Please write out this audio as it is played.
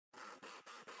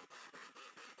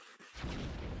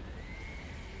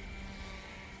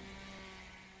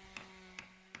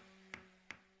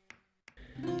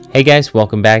Hey guys,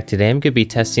 welcome back. Today I'm going to be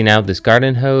testing out this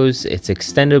garden hose. It's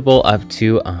extendable up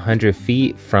to 100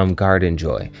 feet from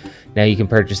GardenJoy. Now you can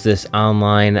purchase this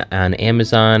online on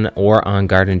Amazon or on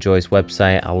GardenJoy's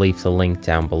website. I'll leave the link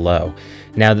down below.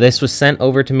 Now this was sent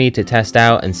over to me to test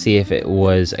out and see if it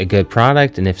was a good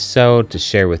product, and if so, to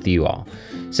share with you all.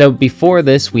 So before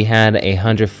this, we had a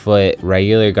 100-foot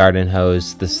regular garden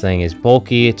hose. This thing is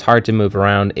bulky, it's hard to move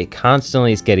around, it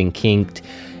constantly is getting kinked.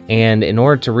 And in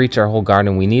order to reach our whole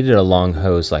garden, we needed a long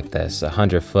hose like this,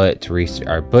 100 foot, to reach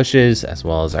our bushes as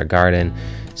well as our garden.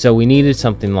 So we needed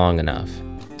something long enough.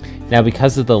 Now,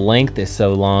 because of the length is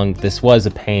so long, this was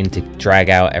a pain to drag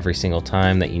out every single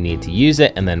time that you need to use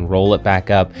it and then roll it back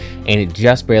up. And it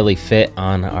just barely fit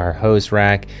on our hose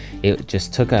rack. It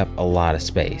just took up a lot of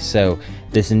space. So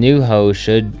this new hose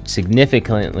should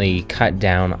significantly cut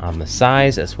down on the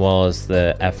size as well as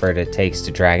the effort it takes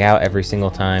to drag out every single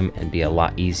time, and be a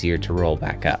lot easier to roll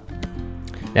back up.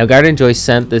 Now, GardenJoy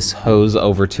sent this hose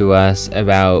over to us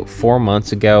about 4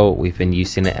 months ago. We've been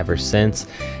using it ever since,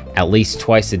 at least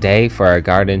twice a day for our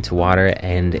garden to water,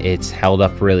 and it's held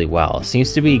up really well. It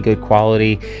seems to be good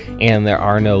quality, and there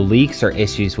are no leaks or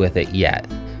issues with it yet.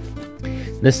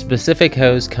 This specific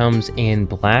hose comes in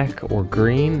black or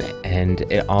green, and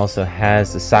it also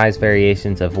has the size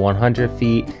variations of 100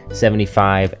 feet,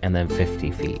 75, and then 50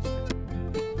 feet.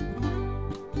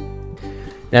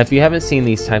 Now, if you haven't seen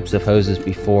these types of hoses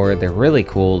before, they're really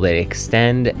cool. They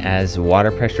extend as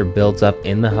water pressure builds up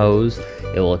in the hose.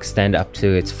 It will extend up to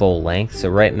its full length. So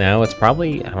right now it's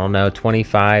probably, I don't know,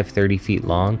 25, 30 feet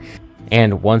long.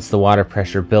 And once the water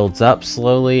pressure builds up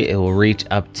slowly, it will reach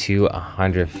up to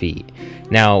 100 feet.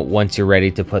 Now, once you're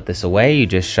ready to put this away, you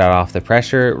just shut off the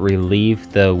pressure,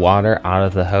 relieve the water out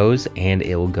of the hose, and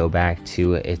it will go back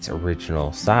to its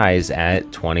original size at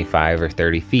 25 or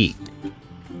 30 feet.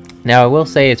 Now, I will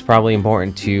say it's probably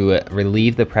important to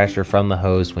relieve the pressure from the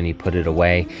hose when you put it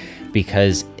away,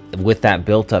 because with that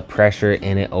built up pressure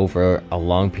in it over a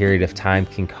long period of time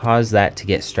can cause that to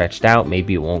get stretched out.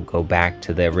 Maybe it won't go back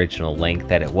to the original length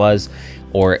that it was,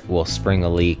 or it will spring a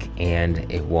leak and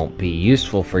it won't be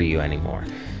useful for you anymore.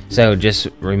 So just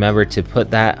remember to put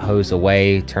that hose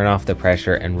away, turn off the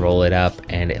pressure, and roll it up,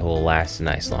 and it will last a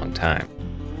nice long time.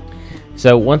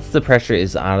 So once the pressure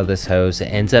is out of this hose, it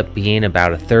ends up being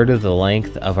about 1/3 of the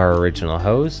length of our original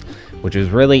hose, which is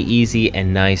really easy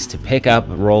and nice to pick up,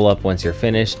 roll up once you're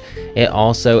finished. It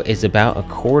also is about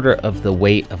 1/4 of the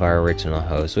weight of our original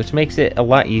hose, which makes it a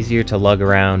lot easier to lug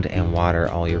around and water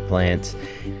all your plants.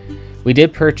 We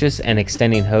did purchase an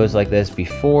extending hose like this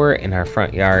before in our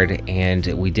front yard, and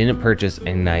we didn't purchase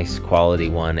a nice quality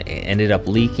one. It ended up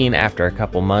leaking after a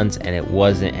couple months, and it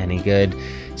wasn't any good.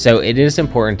 So it is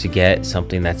important to get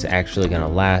something that's actually going to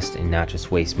last and not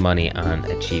just waste money on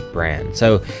a cheap brand.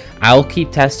 So I'll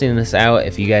keep testing this out.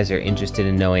 If you guys are interested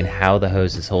in knowing how the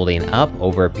hose is holding up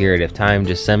over a period of time,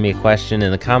 just send me a question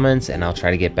in the comments and I'll try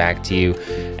to get back to you.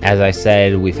 As I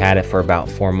said, we've had it for about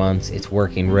 4 months. It's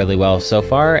working really well so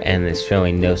far, and it's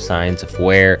showing no signs of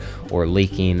wear or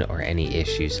leaking or any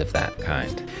issues of that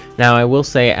kind. Now, I will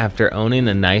say, after owning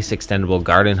a nice extendable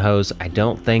garden hose, I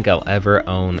don't think I'll ever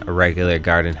own a regular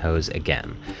garden hose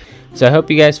again. So I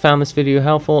hope you guys found this video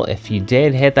helpful. If you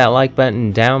did, hit that like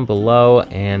button down below,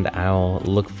 and I'll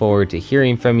look forward to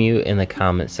hearing from you in the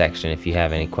comment section if you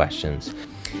have any questions.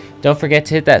 Don't forget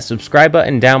to hit that subscribe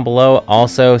button down below.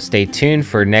 Also, stay tuned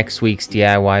for next week's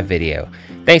DIY video.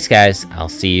 Thanks guys, I'll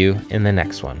see you in the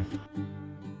next one.